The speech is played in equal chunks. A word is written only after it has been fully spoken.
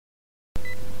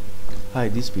Hi,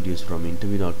 this video is from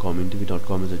interview.com.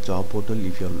 Interview.com is a job portal.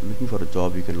 If you are looking for a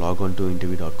job, you can log on to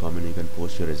interview.com and you can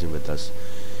post your resume with us.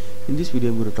 In this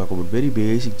video, I'm going to talk about very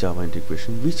basic Java entry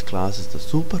question. Which class is the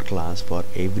superclass for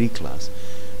every class?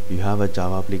 You have a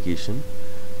Java application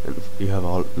and you have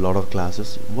a lot of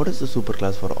classes. What is the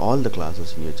superclass for all the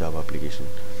classes in your Java application?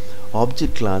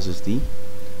 Object class is the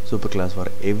superclass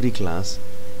for every class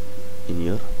in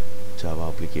your Java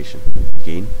application.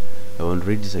 Again, I want to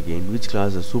read this again. Which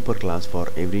class is a superclass for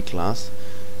every class?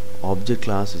 Object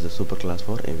class is a superclass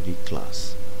for every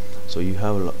class. So you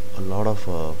have a lot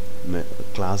of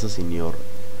classes in your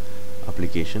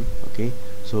application. Okay,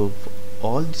 so for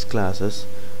all these classes,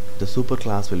 the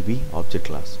superclass will be object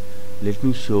class. Let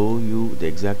me show you the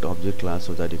exact object class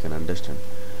so that you can understand.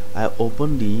 I have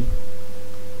opened the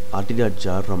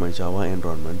rt.jar from my Java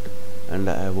environment, and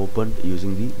I have opened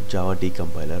using the Java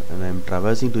decompiler, and I am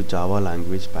traversing to Java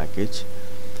language package,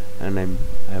 and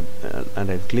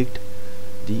I've clicked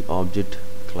the object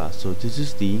class. So this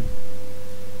is the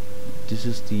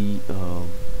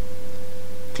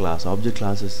class. Object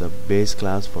class is a base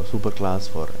class for superclass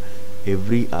for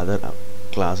every other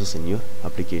classes in your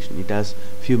application. It has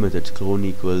few methods: clone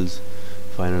equals,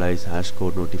 finalize, hash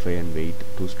code, notify, and wait,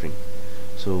 toString.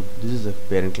 So this is a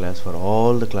parent class for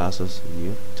all the classes in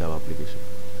your Java application.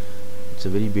 It's a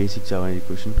very basic Java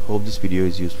question. Hope this video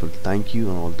is useful. Thank you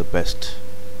and all the best.